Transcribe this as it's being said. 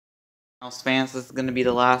House fans, this is going to be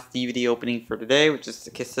the last DVD opening for today, which is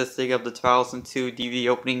consisting of the 2002 DVD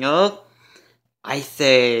opening of Ice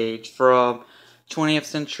Age from 20th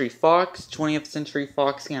Century Fox, 20th Century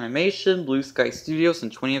Fox Animation, Blue Sky Studios,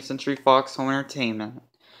 and 20th Century Fox Home Entertainment.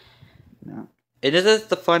 Now, it is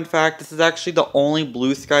the fun fact, this is actually the only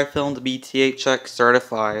Blue Sky film to be THX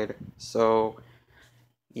certified. So,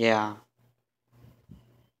 yeah.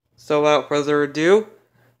 So without further ado,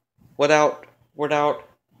 without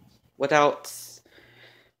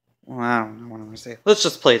well, I don't know what I'm gonna say. Let's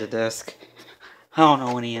just play the disc. I don't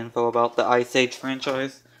know any info about the Ice Age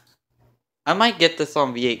franchise. I might get this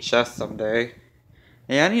on VHS someday.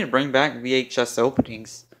 Yeah, I need to bring back VHS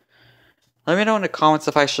openings. Let me know in the comments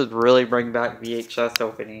if I should really bring back VHS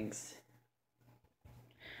openings.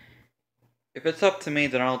 If it's up to me,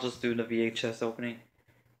 then I'll just do the VHS opening.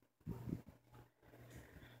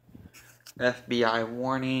 FBI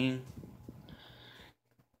warning.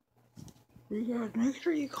 Make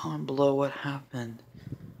sure you comment below what happened.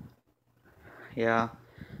 Yeah.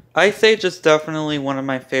 Ice Age is definitely one of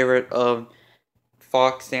my favorite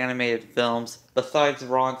Fox animated films. Besides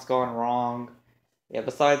Ron's Gone Wrong. Yeah,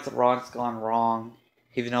 besides Ron's Gone Wrong.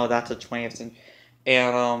 Even though that's a 20th century.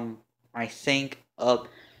 And, I think of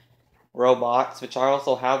Robots, which I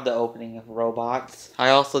also have the opening of Robots. I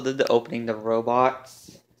also did the opening of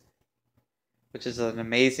Robots, which is an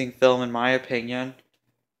amazing film in my opinion.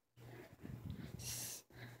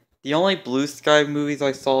 The only Blue Sky movies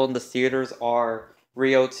I saw in the theaters are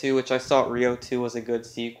Rio 2, which I thought Rio 2 was a good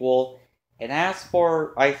sequel. And as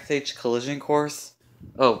for Ice Age Collision Course,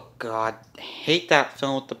 oh god, I hate that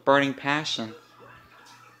film with the burning passion.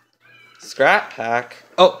 Scrap Pack?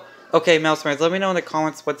 Oh, okay, Mouse Fans, let me know in the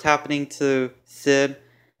comments what's happening to Sid,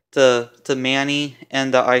 to Manny,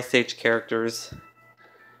 and the Ice Age characters.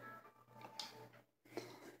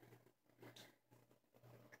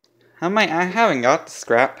 I haven't got the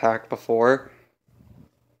Scrap Pack before.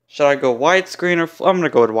 Should I go widescreen or... I'm gonna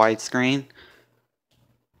go with widescreen.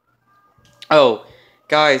 Oh,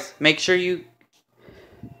 guys, make sure you...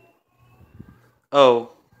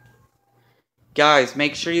 Oh. Guys,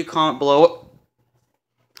 make sure you comment below...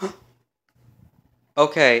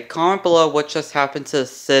 Okay, comment below what just happened to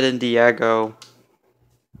Sid and Diego.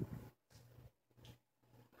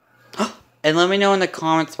 And let me know in the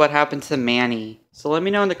comments what happened to Manny. So let me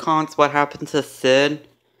know in the comments what happened to Sid,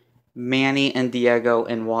 Manny, and Diego,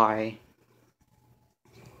 and why.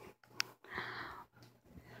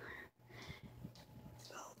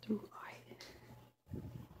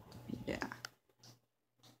 Yeah.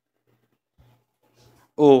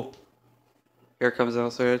 Oh. Here comes the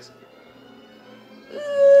outskirts.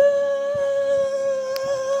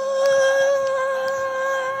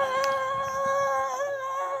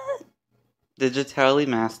 Digitally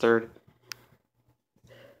mastered.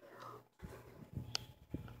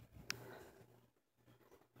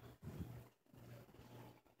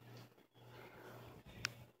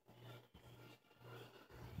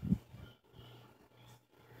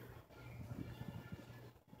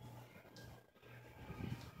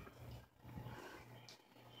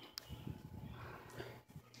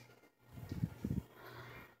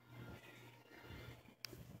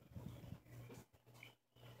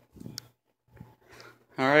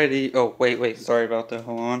 Alrighty. Oh, wait. Sorry about that.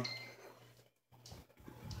 Hold on.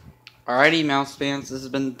 Alrighty, Mouse fans. This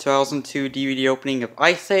has been the 2002 DVD opening of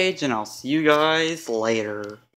Ice Age, and I'll see you guys later.